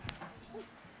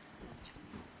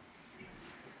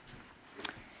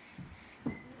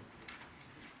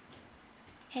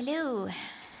Hello.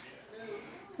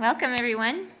 Welcome,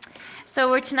 everyone.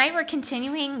 So tonight we're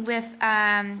continuing with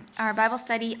our Bible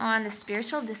study on the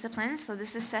spiritual disciplines. So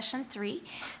this is session 3.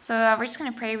 So we're just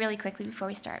going to pray really quickly before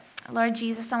we start. Lord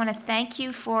Jesus, I want to thank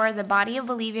you for the body of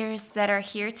believers that are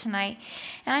here tonight.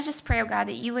 And I just pray, oh God,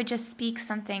 that you would just speak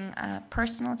something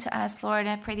personal to us, Lord.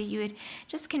 I pray that you would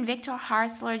just convict our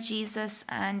hearts, Lord Jesus.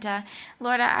 And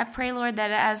Lord, I pray, Lord,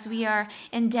 that as we are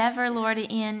endeavor, Lord,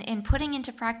 in putting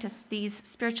into practice these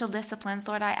spiritual disciplines,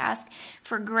 Lord, I ask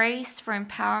for grace, for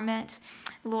empowerment,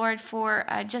 Lord, for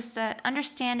just an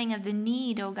understanding of the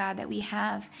need, oh God, that we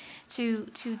have to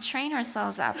train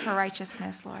ourselves up for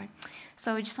righteousness, Lord.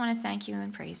 So we just want to thank you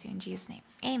and praise you in Jesus' name.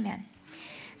 Amen.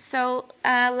 So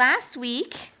last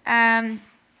week,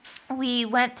 we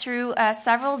went through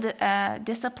several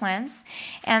disciplines,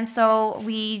 and so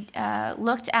we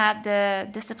looked at the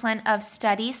discipline of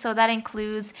study. So that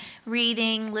includes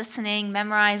reading, listening,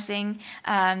 memorizing,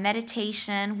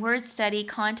 meditation, word study,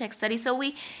 context study. So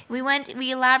we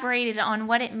elaborated on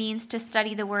what it means to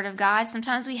study the Word of God.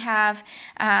 Sometimes we have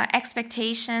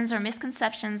expectations or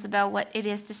misconceptions about what it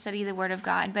is to study the Word of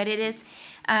God, but it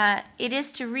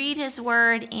is to read His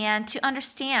Word and to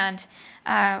understand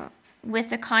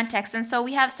with the context. And so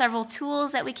we have several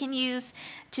tools that we can use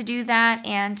to do that,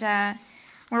 and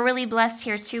we're really blessed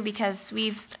here too because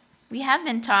we have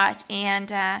been taught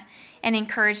and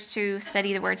encouraged to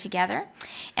study the Word together.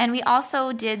 And we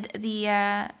also did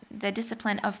the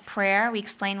discipline of prayer. We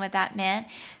explained what that meant.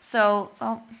 So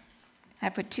I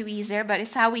put 2 E's there, but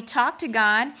it's how we talk to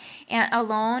God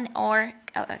alone or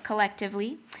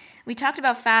collectively. We talked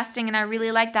about fasting, and I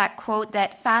really like that quote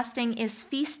that fasting is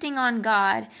feasting on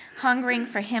God, hungering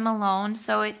for Him alone.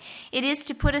 So it is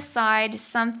to put aside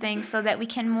something so that we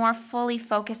can more fully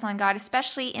focus on God,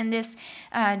 especially in this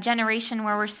generation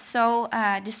where we're so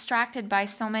distracted by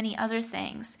so many other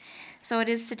things. So it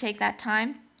is to take that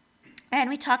time. And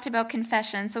we talked about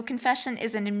confession. So confession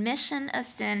is an admission of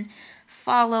sin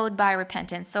followed by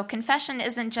repentance. So confession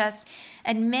isn't just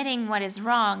admitting what is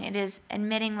wrong, it is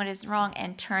admitting what is wrong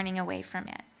and turning away from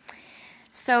it.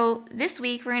 So this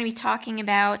week we're going to be talking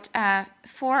about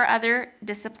 4 other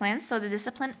disciplines. So the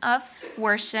discipline of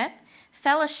worship,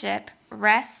 fellowship,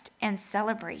 rest, and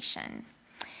celebration.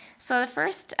 So the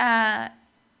first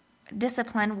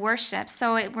discipline, worship.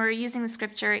 So we're using the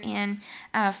scripture in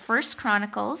 1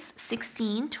 Chronicles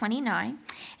 16:29.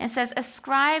 It says,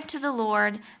 "Ascribe to the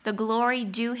Lord the glory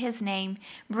due His name.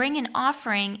 Bring an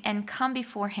offering and come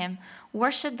before Him.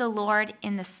 Worship the Lord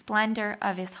in the splendor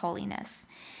of His holiness."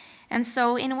 And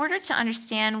so in order to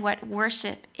understand what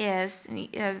worship is,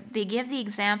 they give the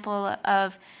example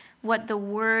of what the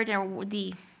word or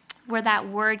where that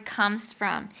word comes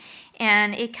from.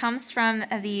 And it comes from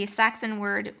the Saxon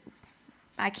word,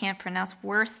 I can't pronounce,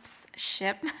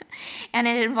 worthship, and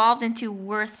it evolved into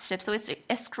worthship. So it's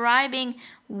ascribing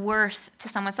worth to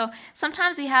someone. So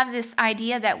sometimes we have this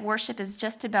idea that worship is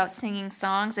just about singing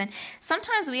songs, and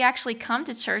sometimes we actually come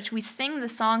to church, we sing the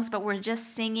songs, but we're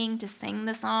just singing to sing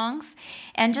the songs,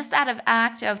 and just out of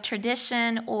act of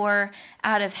tradition or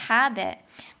out of habit.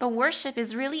 But worship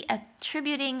is really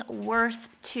attributing worth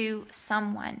to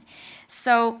someone.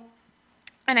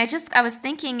 And I was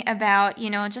thinking about,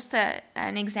 just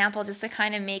an example just to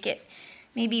kind of make it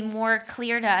maybe more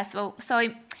clear to us.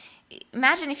 So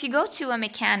imagine if you go to a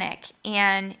mechanic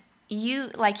and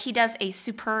he does a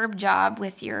superb job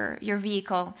with your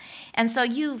vehicle. And so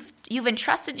you've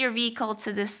entrusted your vehicle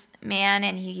to this man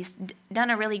and he's done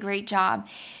a really great job.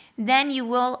 Then you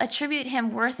will attribute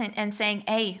him worth and saying,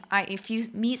 hey, if you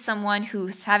meet someone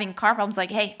who's having car problems,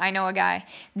 like, hey, I know a guy.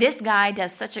 This guy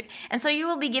does and so you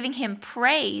will be giving him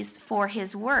praise for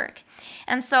his work.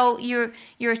 And so you're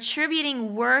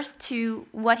attributing worth to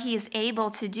what he is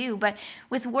able to do. But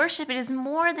with worship, it is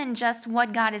more than just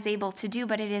what God is able to do,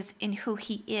 but it is in who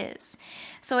He is.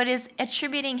 So it is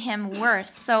attributing Him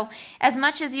worth. So as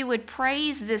much as you would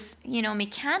praise this,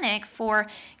 mechanic for,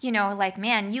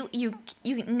 man, you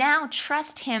now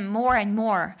trust him more and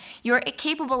more. You're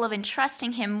capable of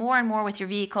entrusting him more and more with your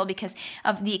vehicle because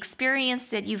of the experience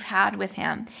that you've had with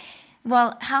him.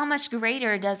 Well, how much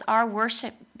greater does our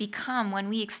worship become when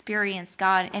we experience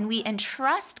God and we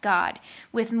entrust God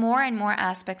with more and more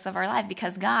aspects of our life,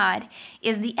 because God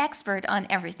is the expert on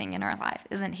everything in our life,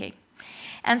 isn't He?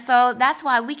 And so that's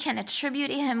why we can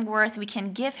attribute Him worth, we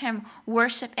can give Him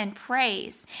worship and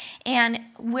praise. And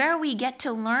where we get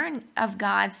to learn of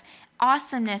God's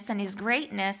awesomeness and His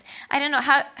greatness, I don't know,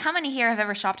 how many here have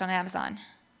ever shopped on Amazon?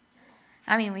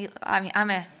 I'm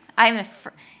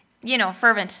a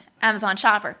fervent Amazon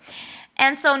shopper.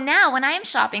 And so now when I am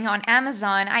shopping on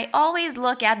Amazon, I always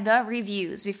look at the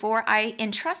reviews before I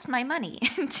entrust my money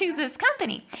to this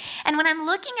company. And when I'm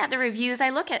looking at the reviews, I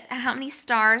look at how many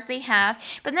stars they have,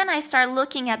 but then I start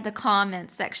looking at the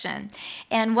comment section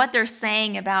and what they're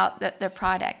saying about the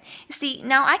product. See,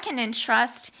 now I can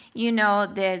entrust,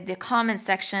 the comment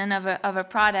section of a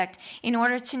product in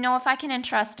order to know if I can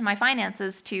entrust my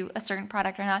finances to a certain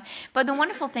product or not. But the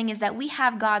wonderful thing is that we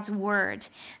have God's word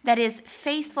that is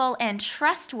faithful and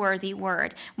trustworthy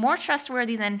word, more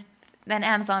trustworthy than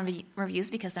Amazon reviews,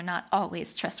 because they're not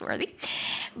always trustworthy.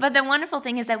 But the wonderful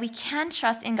thing is that we can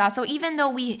trust in God. So even though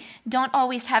we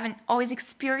haven't always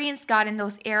experienced God in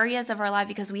those areas of our life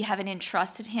because we haven't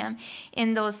entrusted him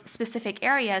in those specific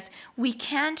areas, we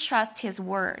can trust his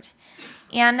word.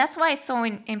 And that's why it's so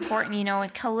important, in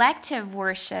collective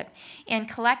worship and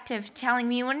collective telling.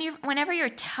 Whenever you're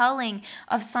telling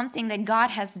of something that God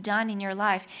has done in your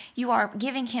life, you are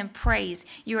giving him praise.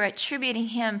 You're attributing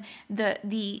him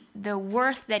the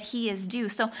worth that he is due.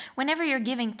 So whenever you're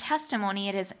giving testimony,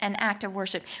 it is an act of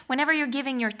worship. Whenever you're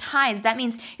giving your tithes, that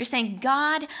means you're saying,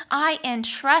 God, I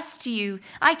entrust you.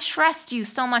 I trust you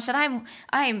so much that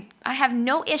I have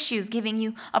no issues giving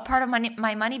you a part of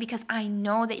my money because I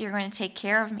know that you're going to take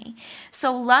care of me.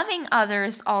 So loving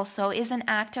others also is an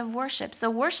act of worship. So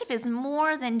worship is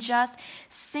more than just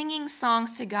singing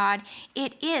songs to God.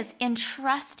 It is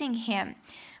entrusting him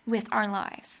with our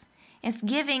lives. It's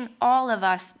giving all of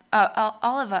us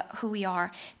who we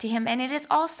are to him. And it is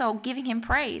also giving him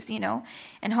praise,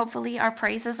 and hopefully our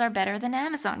praises are better than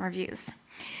Amazon reviews.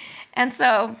 And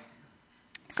so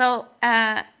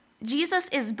Jesus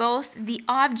is both the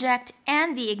object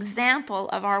and the example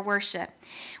of our worship.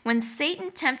 When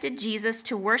Satan tempted Jesus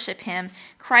to worship him,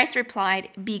 Christ replied,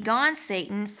 "Begone,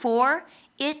 Satan, for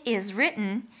it is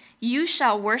written, you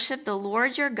shall worship the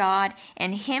Lord your God,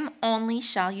 and him only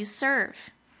shall you serve."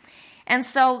 And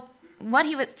so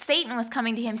Satan was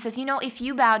coming to him, says, if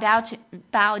you bow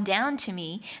down to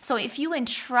me, so if you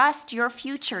entrust your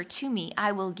future to me,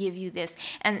 I will give you this.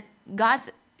 And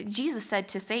Jesus said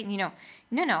to Satan,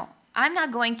 no, I'm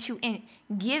not going to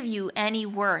give you any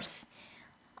worth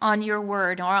on your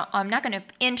word, or I'm not going to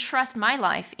entrust my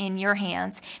life in your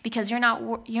hands because you're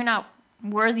not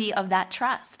worthy of that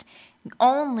trust.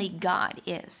 Only God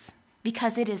is,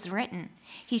 because it is written.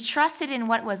 He trusted in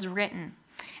what was written.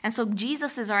 And so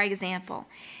Jesus is our example.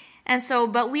 And so,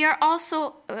 but we are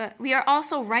also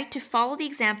right to follow the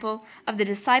example of the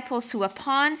disciples who,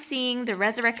 upon seeing the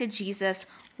resurrected Jesus,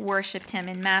 worshipped him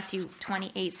in Matthew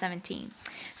 28:17.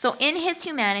 So in his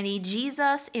humanity,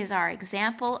 Jesus is our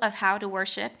example of how to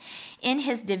worship. In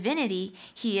his divinity,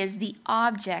 he is the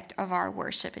object of our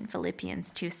worship. In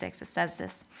Philippians 2:6, it says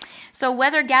this. So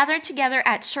whether gathered together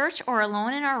at church or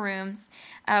alone in our rooms,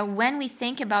 when we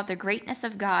think about the greatness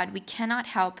of God, we cannot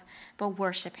help but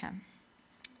worship him.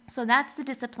 So that's the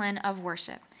discipline of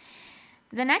worship.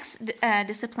 The next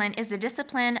discipline is the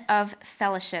discipline of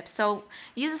fellowship. So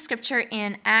use a scripture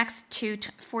in Acts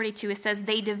 2:42. It says,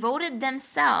 they devoted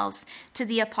themselves to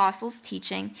the apostles'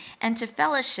 teaching and to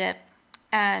fellowship,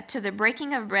 to the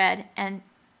breaking of bread and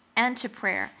to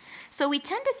prayer. So we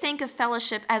tend to think of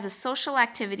fellowship as a social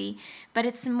activity, but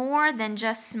it's more than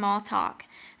just small talk.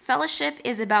 Fellowship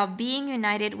is about being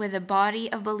united with a body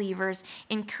of believers,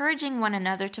 encouraging one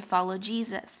another to follow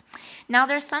Jesus. Now,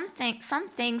 there's some things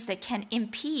that can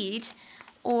impede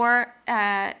or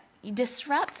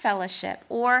disrupt fellowship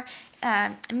or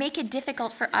make it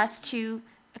difficult for us to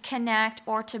connect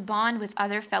or to bond with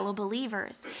other fellow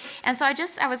believers. And so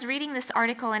I was reading this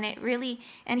article, and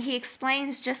he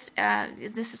explains this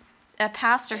is a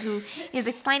pastor who is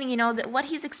explaining, what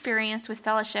he's experienced with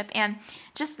fellowship and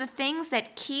just the things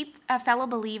that keep fellow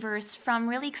believers from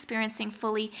really experiencing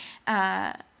fully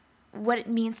what it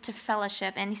means to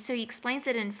fellowship. And so he explains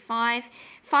it in five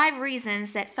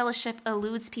reasons that fellowship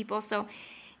eludes people. So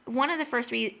one of the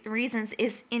first reasons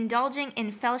is indulging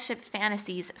in fellowship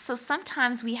fantasies. So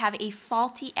sometimes we have a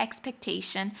faulty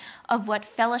expectation of what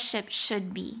fellowship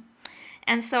should be.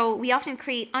 And so we often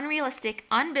create unrealistic,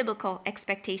 unbiblical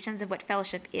expectations of what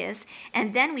fellowship is,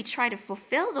 and then we try to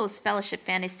fulfill those fellowship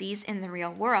fantasies in the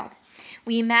real world.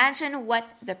 We imagine what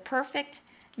the perfect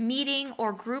meeting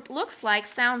or group looks like,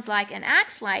 sounds like, and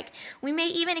acts like. We may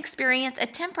even experience a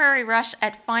temporary rush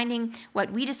at finding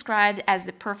what we described as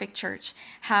the perfect church,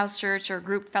 house church, or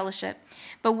group fellowship.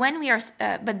 But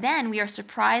then we are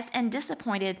surprised and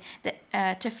disappointed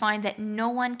to find that no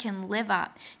one can live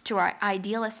up to our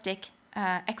idealistic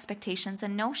expectations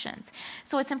and notions.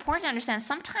 So it's important to understand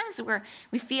sometimes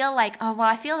we feel like,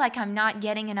 I feel like I'm not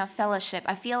getting enough fellowship.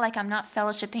 I feel like I'm not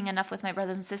fellowshipping enough with my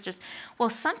brothers and sisters. Well,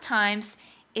 sometimes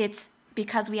it's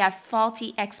because we have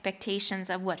faulty expectations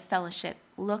of what fellowship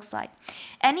looks like.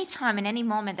 Anytime in any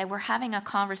moment that we're having a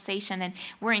conversation and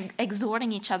we're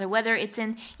exhorting each other, whether it's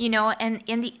in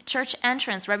the church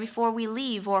entrance right before we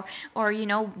leave, or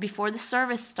before the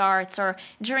service starts, or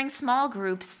during small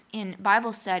groups in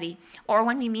Bible study, or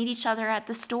when we meet each other at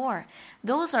the store,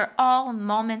 those are all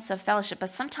moments of fellowship. But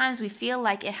sometimes we feel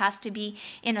like it has to be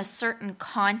in a certain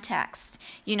context,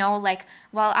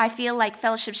 I feel like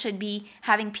fellowship should be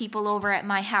having people over at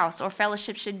my house, or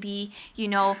fellowship should be,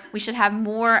 we should have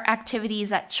more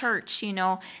activities at church,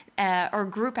 or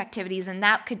group activities, and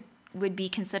that would be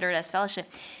considered as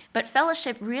fellowship. But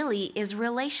fellowship really is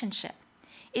relationship.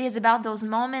 It is about those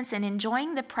moments and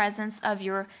enjoying the presence of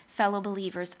your fellow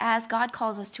believers, as God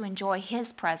calls us to enjoy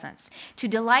His presence, to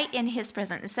delight in His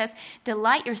presence. It says,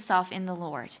 delight yourself in the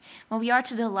Lord. Well, we are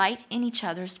to delight in each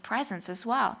other's presence as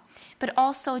well, but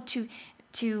also to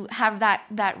have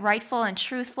that rightful and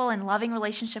truthful and loving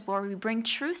relationship where we bring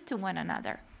truth to one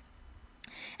another.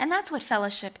 And that's what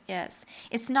fellowship is.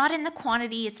 It's not in the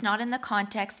quantity, it's not in the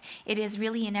context, it is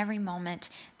really in every moment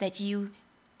that you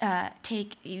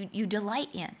you delight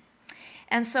in.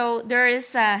 And so there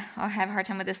is, I have a hard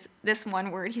time with this one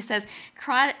word. He says,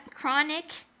 chronic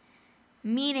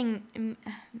meetingitis.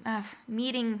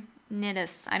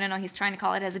 I don't know, he's trying to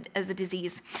call it as a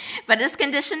disease. But this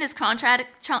condition is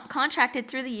contracted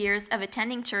through the years of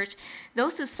attending church.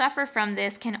 Those who suffer from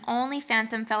this can only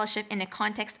fathom fellowship in the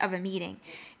context of a meeting,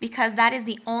 because that is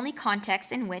the only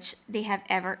context in which they have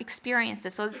ever experienced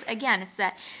it. So it's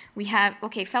that we have,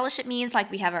 fellowship means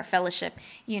like we have our fellowship,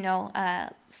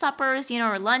 suppers,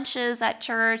 or lunches at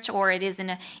church, or it is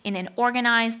in an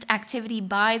organized activity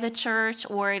by the church,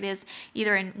 or it is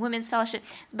either in women's fellowship.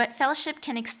 But fellowship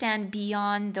can extend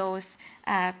beyond those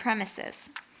premises.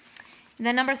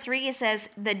 Then number 3, it says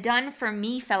the done for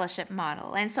me fellowship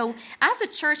model. And so as a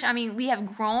church, we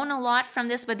have grown a lot from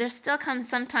this, but there still comes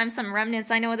sometimes some remnants.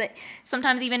 I know that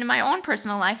sometimes even in my own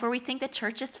personal life where we think that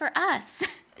church is for us.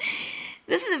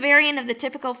 This is a variant of the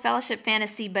typical fellowship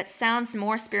fantasy, but sounds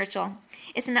more spiritual.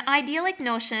 It's an idyllic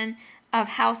notion of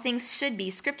how things should be.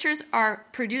 Scriptures are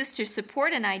produced to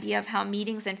support an idea of how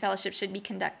meetings and fellowship should be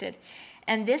conducted.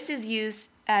 And this is used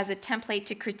as a template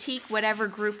to critique whatever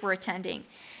group we're attending.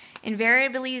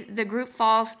 Invariably, the group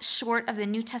falls short of the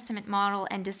New Testament model,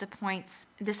 and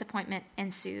disappointment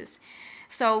ensues.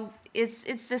 So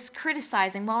it's this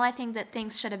criticizing, I think that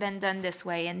things should have been done this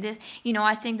way, and this,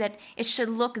 I think that it should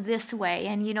look this way,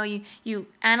 and you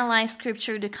analyze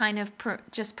Scripture to kind of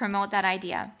just promote that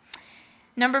idea.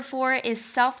 Number 4 is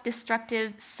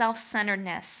self-destructive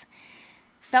self-centeredness.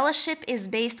 Fellowship is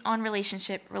based on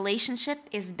relationship. Relationship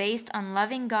is based on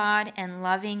loving God and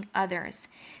loving others.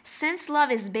 Since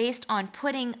love is based on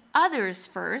putting others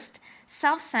first,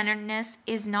 self-centeredness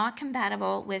is not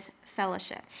compatible with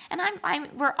fellowship. And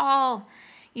we're all,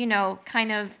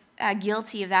 kind of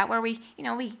guilty of that, where we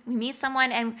meet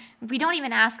someone and we don't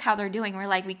even ask how they're doing.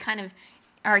 We kind of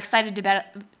are excited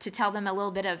to tell them a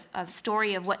little bit of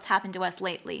story of what's happened to us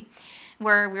lately.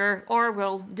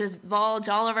 We'll divulge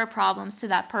all of our problems to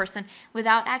that person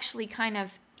without actually kind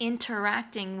of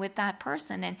interacting with that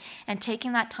person and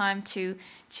taking that time to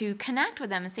connect with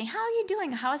them and say, how are you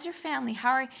doing? How is your family?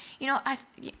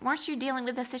 Weren't you dealing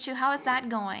with this issue? How is that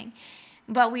going?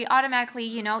 But we automatically,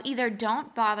 either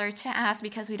don't bother to ask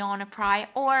because we don't want to pry,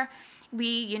 or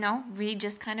we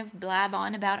just kind of blab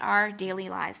on about our daily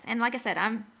lives. And like I said,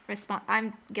 I'm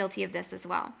guilty of this as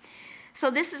well. So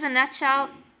this is a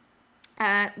nutshell.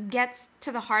 Gets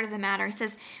to the heart of the matter. It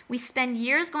says, we spend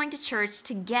years going to church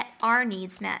to get our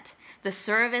needs met. The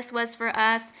service was for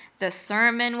us. The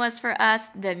sermon was for us.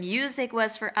 The music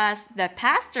was for us. The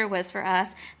pastor was for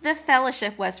us. The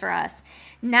fellowship was for us.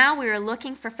 Now we are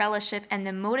looking for fellowship, and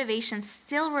the motivation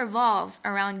still revolves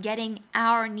around getting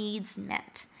our needs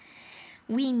met.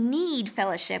 We need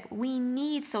fellowship. We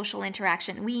need social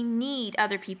interaction. We need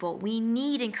other people. We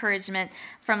need encouragement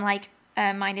from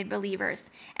minded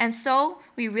believers. And so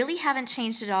we really haven't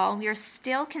changed at all. We are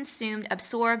still consumed,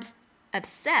 absorbed,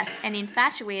 obsessed, and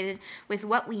infatuated with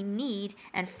what we need,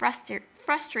 and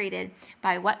frustrated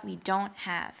by what we don't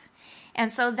have. And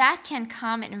so that can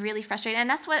come and really frustrate. And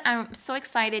that's what I'm so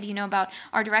excited, about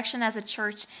our direction as a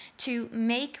church, to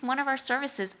make one of our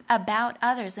services about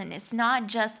others. And it's not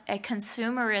just a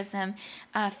consumerism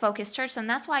focused church. And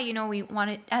that's why, we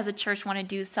as a church want to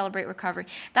do Celebrate Recovery.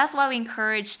 That's why we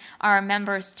encourage our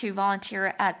members to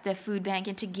volunteer at the food bank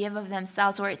and to give of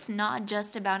themselves, where it's not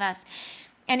just about us.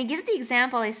 And he gives the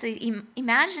example. He says,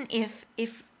 imagine if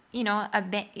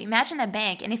imagine a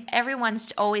bank, and if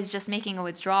everyone's always just making a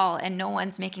withdrawal and no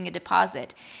one's making a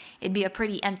deposit, it'd be a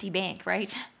pretty empty bank,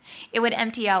 right? It would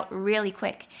empty out really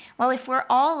quick. Well, if we're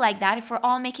all like that, if we're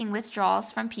all making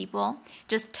withdrawals from people,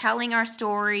 just telling our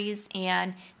stories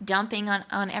and dumping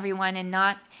on everyone and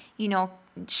not,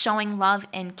 showing love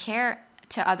and care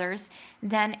to others,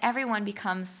 then everyone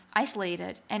becomes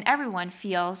isolated and everyone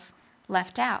feels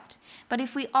left out. But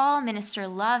if we all minister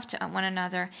love to one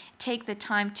another, take the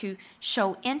time to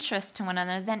show interest to one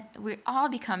another, then we all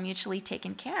become mutually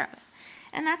taken care of.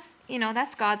 And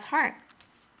that's God's heart.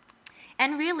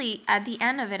 And really, at the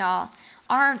end of it all,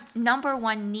 our number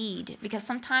one need, because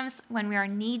sometimes when we are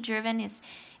need driven, is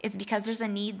because there's a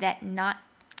need that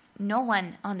no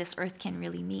one on this earth can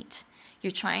really meet.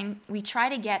 We try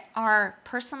to get our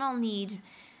personal need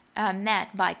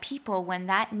met by people when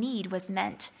that need was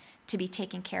meant to be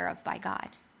taken care of by God.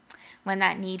 When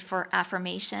that need for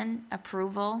affirmation,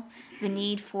 approval, the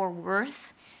need for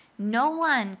worth, no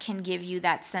one can give you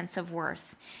that sense of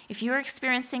worth. If you're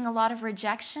experiencing a lot of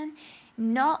rejection,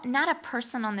 not a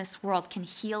person on this world can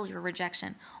heal your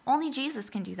rejection. Only Jesus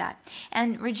can do that.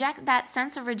 And that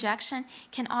sense of rejection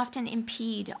can often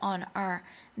impede on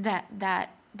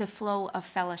the flow of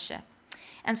fellowship.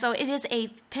 And so it is a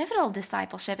pivotal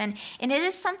discipleship, and it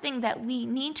is something that we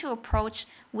need to approach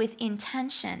with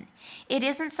intention. It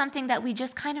isn't something that we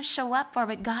just kind of show up for,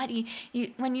 but God,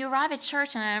 when you arrive at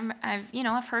church, and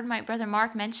I've heard my brother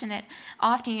Mark mention it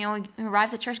often, he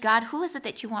arrives at church, God, who is it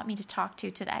that you want me to talk to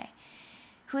today?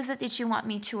 Who is it that you want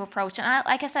me to approach? And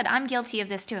like I said, I'm guilty of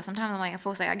this too. Sometimes I'm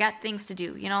like, I got things to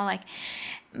do,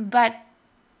 but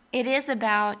it is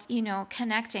about,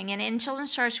 connecting. And in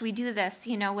children's church, we do this,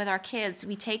 with our kids.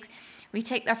 We take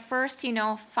the first,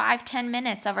 5-10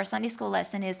 minutes of our Sunday school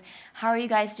lesson is, how are you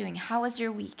guys doing? How was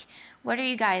your week? What are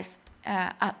you guys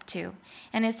up to?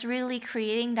 And it's really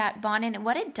creating that bond. And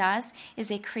what it does is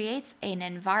it creates an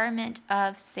environment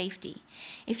of safety.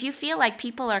 If you feel like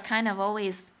people are kind of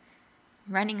always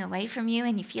running away from you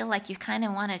and you feel like you kind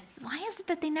of want to, why is it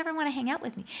that they never want to hang out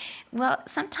with me? Well,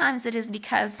 sometimes it is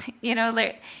because, you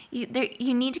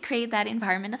need to create that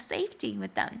environment of safety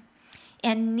with them.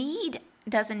 And need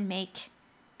doesn't make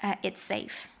it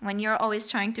safe when you're always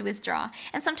trying to withdraw.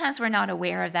 And sometimes we're not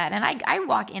aware of that. And I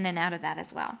walk in and out of that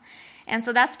as well. And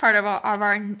so that's part of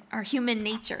our human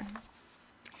nature.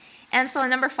 And so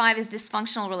number 5 is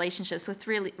dysfunctional relationships,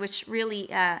 which really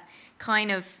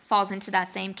kind of falls into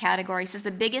that same category. It says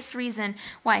the biggest reason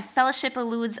why fellowship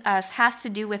eludes us has to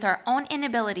do with our own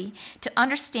inability to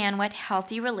understand what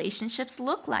healthy relationships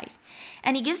look like.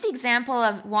 And he gives the example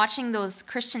of watching those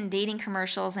Christian dating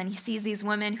commercials, and he sees these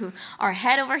women who are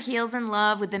head over heels in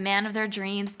love with the man of their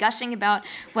dreams, gushing about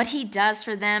what he does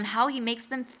for them, how he makes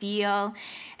them feel.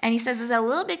 And he says he's a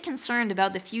little bit concerned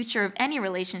about the future of any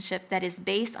relationship that is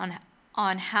based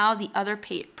on how the other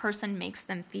person makes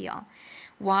them feel.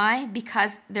 Why?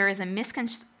 Because there is a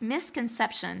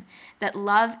misconception that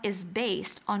love is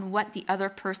based on what the other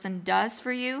person does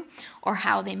for you or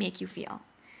how they make you feel.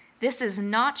 This is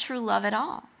not true love at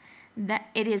all. That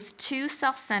it is too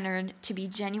self-centered to be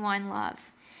genuine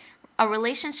love. A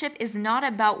relationship is not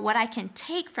about what I can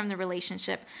take from the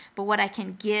relationship, but what I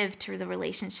can give to the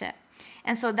relationship.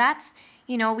 And so that's,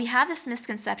 we have this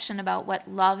misconception about what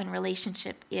love and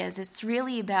relationship is. It's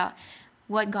really about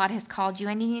what God has called you.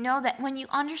 And you know that when you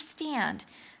understand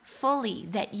fully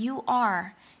that you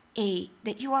are a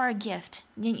gift,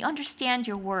 then you understand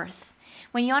your worth.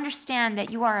 When you understand that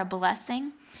you are a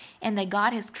blessing and that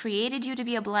God has created you to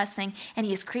be a blessing, and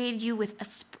he has created you with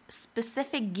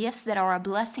specific gifts that are a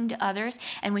blessing to others,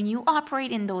 and when you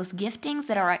operate in those giftings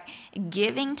that are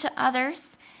giving to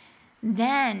others,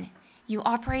 then you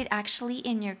operate actually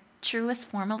in your truest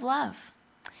form of love.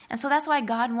 And so that's why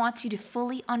God wants you to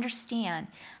fully understand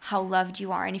how loved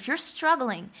you are. And if you're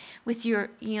struggling with your,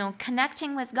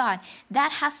 connecting with God,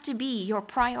 that has to be your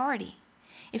priority.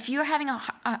 If you're having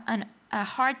a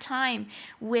hard time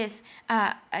with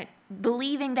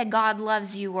believing that God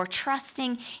loves you, or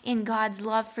trusting in God's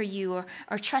love for you,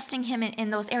 or trusting him in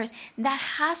those areas, that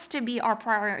has to be our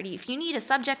priority. If you need a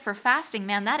subject for fasting,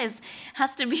 man,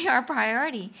 has to be our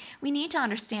priority. We need to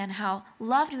understand how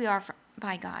loved we are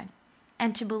by God,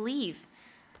 and to believe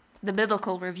the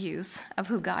biblical reviews of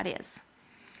who God is.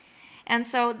 And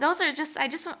so those are I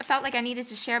just felt like I needed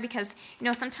to share, because,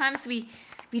 sometimes we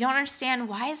don't understand,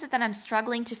 why is it that I'm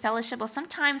struggling to fellowship? Well,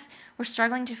 sometimes we're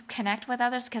struggling to connect with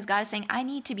others because God is saying, I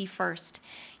need to be first.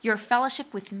 Your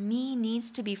fellowship with me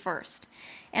needs to be first.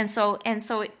 And so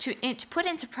to put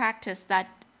into practice that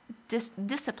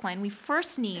discipline, we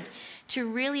first need to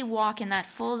really walk in that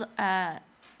full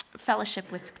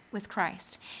fellowship with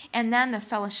Christ. And then the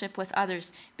fellowship with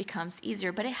others becomes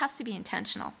easier, but it has to be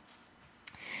intentional.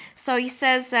 So he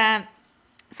says,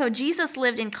 So Jesus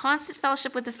lived in constant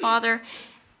fellowship with the Father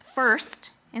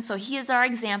first, and so he is our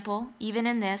example, even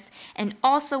in this, and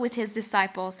also with his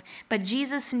disciples. But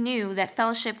Jesus knew that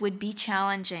fellowship would be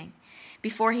challenging.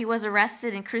 Before he was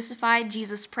arrested and crucified,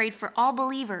 Jesus prayed for all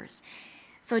believers.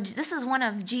 So this is one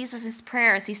of Jesus'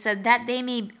 prayers. He said, that they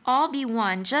may all be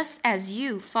one, just as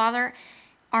you, Father,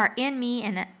 are in me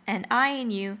and I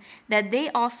in you, that they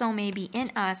also may be in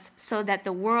us, so that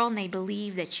the world may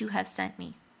believe that you have sent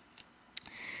me.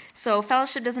 So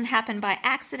fellowship doesn't happen by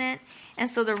accident. And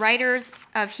so the writers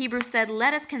of Hebrews said,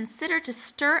 let us consider to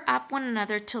stir up one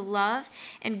another to love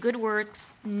and good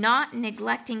works, not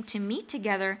neglecting to meet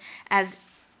together as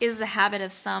is the habit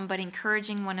of some, but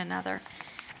encouraging one another.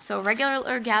 So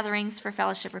regular gatherings for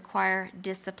fellowship require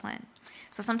discipline.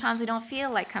 So sometimes we don't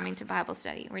feel like coming to Bible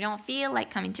study. We don't feel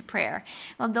like coming to prayer.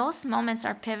 Well, those moments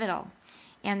are pivotal,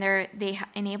 and they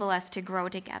enable us to grow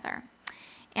together.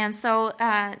 And so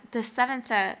the seventh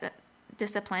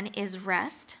discipline is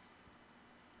rest.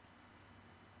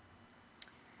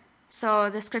 So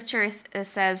the scripture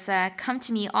says, come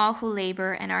to me all who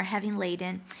labor and are heavy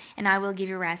laden, and I will give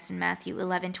you rest, in Matthew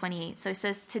 11:28. So it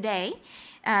says today,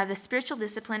 the spiritual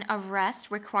discipline of rest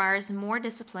requires more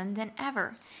discipline than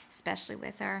ever, especially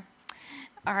with our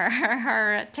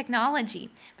technology.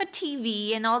 But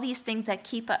TV and all these things that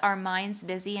keep our minds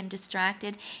busy and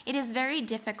distracted, it is very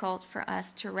difficult for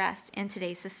us to rest in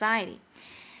today's society.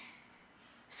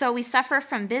 So we suffer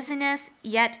from busyness,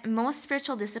 yet most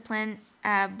spiritual discipline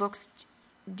books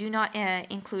do not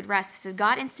include rest. It says,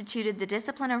 God instituted the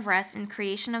discipline of rest in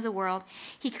creation of the world.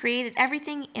 He created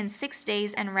everything in 6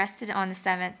 days and rested on the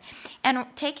seventh. And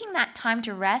taking that time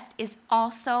to rest is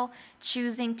also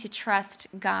choosing to trust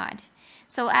God.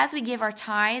 So as we give our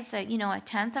tithes, a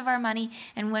tenth of our money,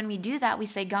 and when we do that, we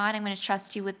say, God, I'm going to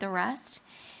trust you with the rest,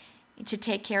 to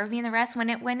take care of me in the rest.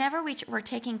 Whenever we're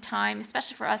taking time,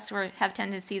 especially for us who have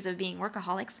tendencies of being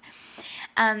workaholics,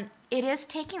 it is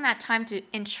taking that time to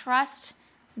entrust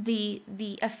the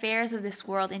affairs of this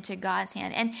world into God's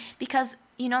hand. And because,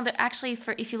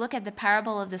 if you look at the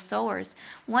parable of the sowers,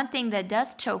 one thing that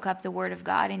does choke up the word of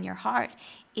God in your heart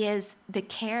is the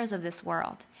cares of this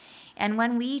world. And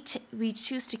when we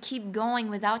choose to keep going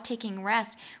without taking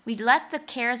rest, we let the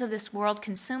cares of this world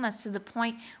consume us to the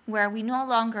point where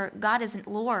God isn't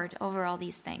Lord over all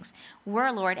these things.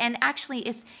 We're Lord. And actually,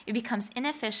 it becomes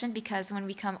inefficient, because when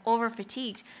we become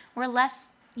over-fatigued, we're less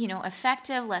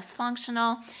effective, less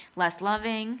functional, less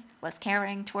loving, less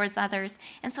caring towards others.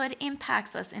 And so it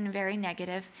impacts us in very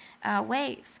negative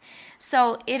ways.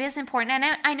 So it is important.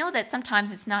 And I know that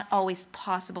sometimes it's not always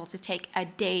possible to take a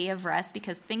day of rest,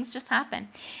 because things just happen.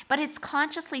 But it's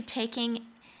consciously taking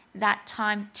that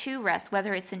time to rest,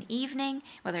 whether it's an evening,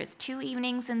 whether it's 2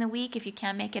 evenings in the week, if you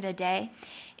can't make it a day.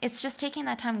 It's just taking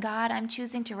that time. God, I'm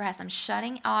choosing to rest. I'm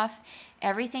shutting off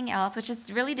everything else, which is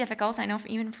really difficult, I know,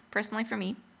 even personally for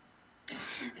me,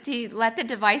 to let the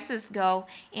devices go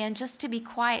and just to be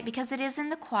quiet, because it is in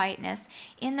the quietness,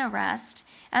 in the rest.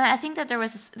 And I think that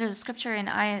there's a scripture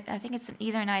I think it's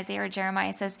either in Isaiah or Jeremiah,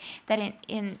 it says that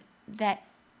that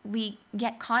we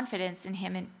get confidence in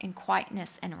him in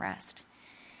quietness and rest.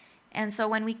 And so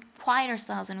when we quiet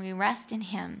ourselves and we rest in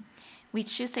him, we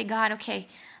choose to say, God, okay,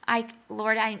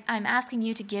 Lord, I'm asking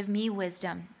you to give me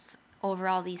wisdom over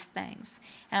all these things.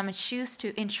 And I'm going to choose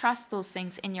to entrust those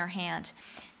things in your hand.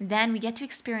 Then we get to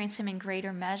experience him in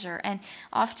greater measure. And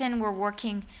often we're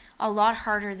working a lot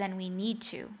harder than we need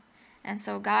to. And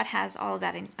so God has all of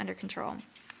that under control.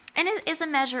 And it is a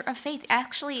measure of faith.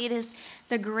 Actually,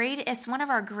 it's one of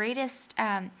our greatest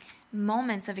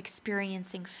moments of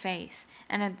experiencing faith,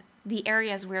 and the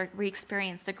areas where we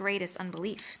experience the greatest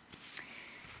unbelief.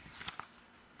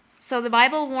 So the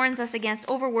Bible warns us against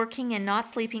overworking and not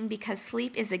sleeping, because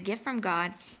sleep is a gift from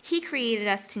God. He created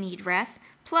us to need rest.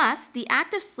 Plus, the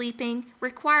act of sleeping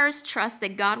requires trust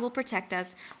that God will protect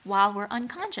us while we're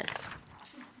unconscious.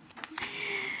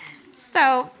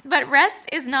 But rest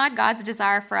is not God's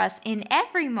desire for us in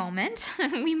every moment.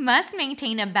 We must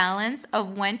maintain a balance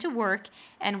of when to work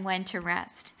and when to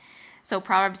rest. So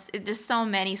Proverbs, there's so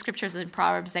many scriptures in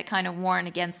Proverbs that kind of warn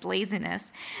against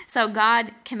laziness. So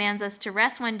God commands us to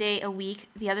rest 1 day a week.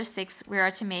 The other 6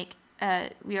 we're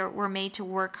made to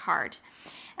work hard.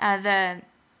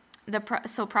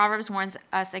 So Proverbs warns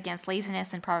us against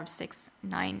laziness in Proverbs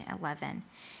 6:9-11.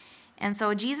 And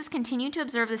so Jesus continued to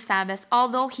observe the Sabbath,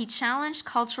 although he challenged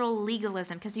cultural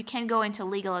legalism, because you can go into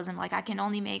legalism, like I can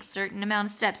only make certain amount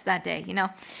of steps that day,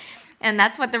 And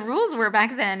that's what the rules were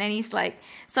back then. And he's like,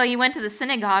 so he went to the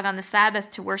synagogue on the Sabbath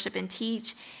to worship and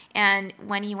teach. And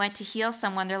when he went to heal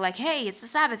someone, they're like, hey, it's the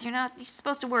Sabbath. You're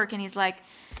supposed to work. And he's like,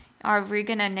 are we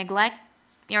going to neglect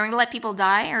you're going to let people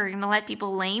die, or you're going to let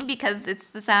people lame because it's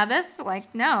the Sabbath?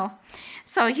 Like, no.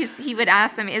 So he would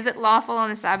ask them, is it lawful on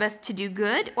the Sabbath to do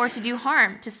good or to do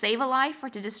harm, to save a life or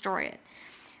to destroy it?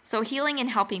 So healing and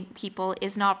helping people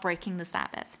is not breaking the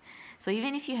Sabbath. So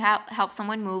even if you help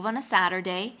someone move on a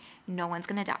Saturday, no one's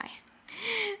going to die.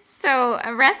 So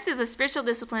rest is a spiritual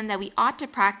discipline that we ought to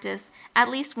practice at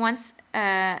least once,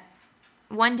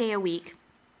 1 day a week.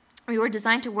 We were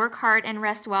designed to work hard and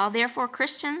rest well. Therefore,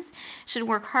 Christians should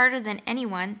work harder than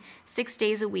anyone 6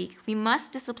 days a week. We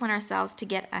must discipline ourselves to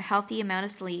get a healthy amount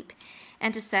of sleep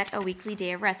and to set a weekly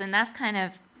day of rest. And that's kind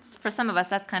of, for some of us,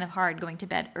 that's kind of hard, going to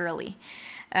bed early.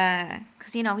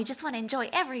 Because, we just want to enjoy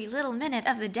every little minute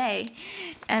of the day.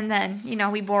 And then,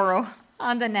 we borrow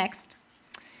on the next.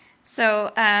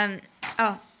 So,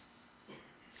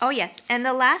 yes. And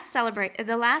the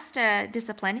last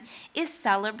discipline is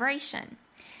celebration.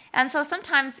 And so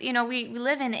sometimes, we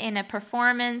live in a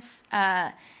performance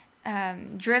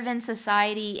driven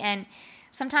society, and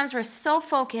sometimes we're so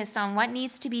focused on what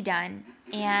needs to be done,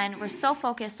 and we're so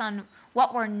focused on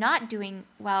what we're not doing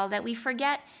well that we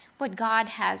forget what God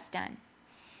has done.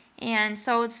 And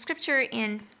so scripture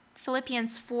in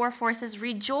Philippians 4:4 says,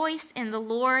 "Rejoice in the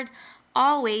Lord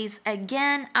always.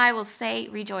 Again, I will say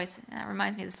rejoice." And that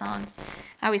reminds me of the songs.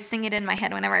 I always sing it in my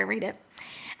head whenever I read it.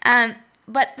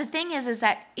 But the thing is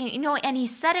that, and he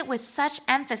said it with such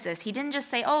emphasis. He didn't just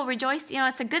say, oh, rejoice.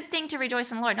 It's a good thing to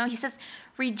rejoice in the Lord. No, he says,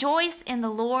 rejoice in the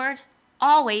Lord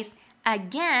always.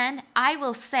 Again, I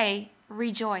will say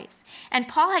rejoice. And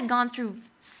Paul had gone through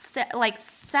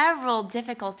several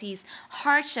difficulties,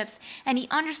 hardships, and he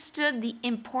understood the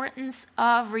importance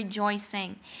of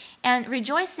rejoicing. And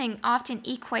rejoicing often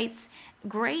equates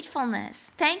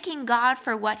gratefulness, thanking God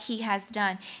for what he has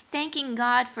done, thanking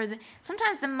God for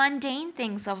sometimes the mundane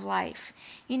things of life,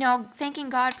 thanking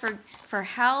God for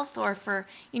health, or for,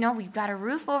 we've got a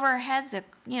roof over our heads,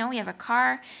 we have a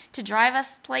car to drive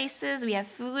us places, we have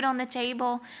food on the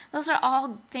table. Those are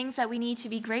all things that we need to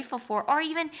be grateful for, or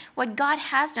even what God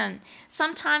has done.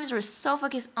 Sometimes we're so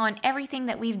focused on everything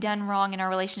that we've done wrong in our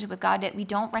relationship with God that we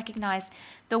don't recognize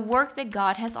the work that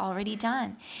God has already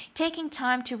done. Taking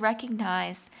time to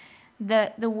recognize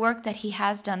the work that he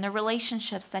has done, the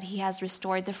relationships that he has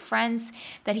restored, the friends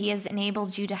that he has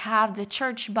enabled you to have, the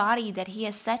church body that he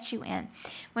has set you in.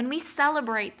 When we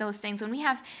celebrate those things, when we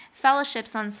have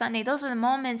fellowships on Sunday, those are the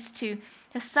moments to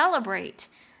celebrate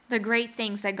the great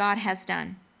things that God has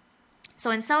done. So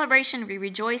in celebration, we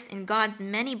rejoice in God's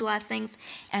many blessings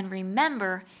and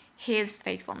remember his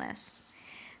faithfulness.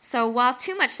 So while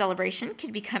too much celebration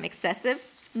could become excessive,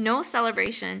 no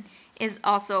celebration is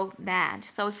also bad.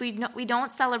 So if we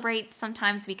don't celebrate,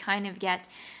 sometimes we kind of get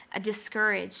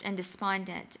discouraged and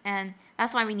despondent. And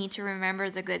that's why we need to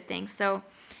remember the good things. So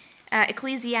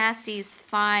Ecclesiastes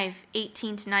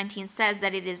 5:18-19 says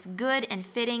that it is good and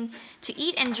fitting to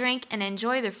eat and drink and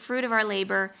enjoy the fruit of our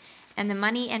labor and the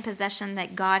money and possession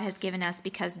that God has given us,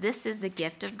 because this is the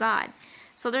gift of God.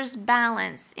 So there's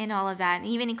balance in all of that. And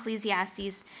even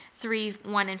Ecclesiastes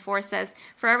 3:1-4 says,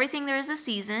 "For everything there is a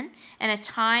season, and a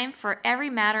time for every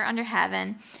matter under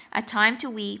heaven, a time to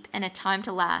weep and a time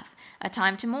to laugh, a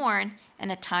time to mourn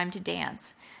and a time to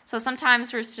dance." So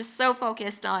sometimes we're just so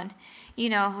focused on,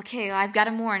 okay, I've got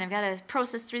to mourn, I've got to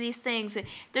process through these things.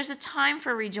 There's a time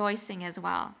for rejoicing as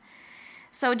well.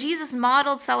 So Jesus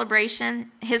modeled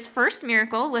celebration. His first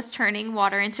miracle was turning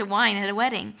water into wine at a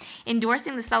wedding,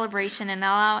 endorsing the celebration and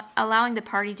allowing the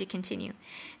party to continue.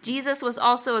 Jesus was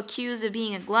also accused of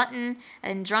being a glutton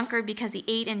and drunkard because he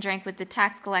ate and drank with the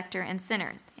tax collector and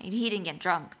sinners. He didn't get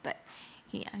drunk, but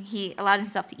he allowed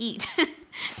himself to eat.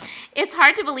 It's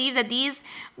hard to believe that these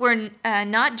were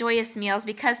not joyous meals,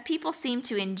 because people seem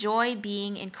to enjoy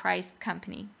being in Christ's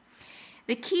company.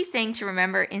 The key thing to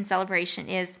remember in celebration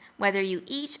is whether you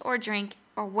eat or drink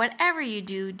or whatever you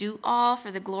do, do all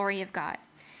for the glory of God.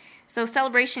 So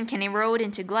celebration can erode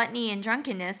into gluttony and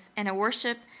drunkenness and a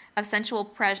worship of sensual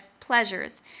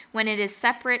pleasures when it is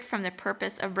separate from the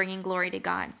purpose of bringing glory to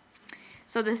God.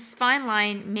 So this fine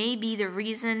line may be the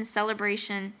reason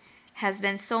celebration has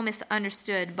been so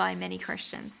misunderstood by many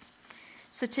Christians.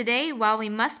 So today, while we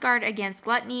must guard against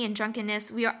gluttony and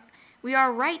drunkenness, we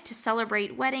are right to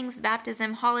celebrate weddings,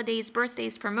 baptism, holidays,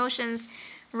 birthdays, promotions,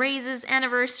 raises,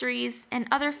 anniversaries, and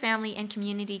other family and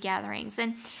community gatherings.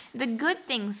 And the good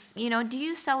things, do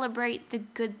you celebrate the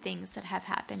good things that have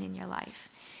happened in your life?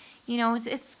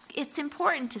 It's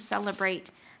important to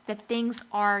celebrate that things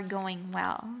are going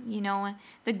well,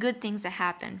 the good things that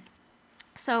happen.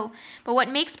 So, but what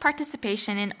makes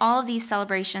participation in all of these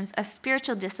celebrations a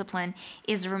spiritual discipline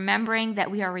is remembering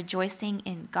that we are rejoicing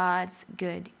in God's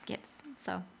good gifts.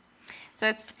 So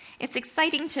So it's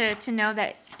exciting to know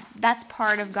that that's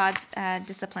part of God's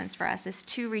disciplines for us, is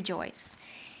to rejoice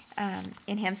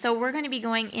in him. So we're going to be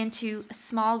going into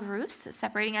small groups,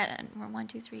 separating at 1,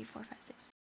 2, 3, 4, 5,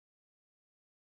 6,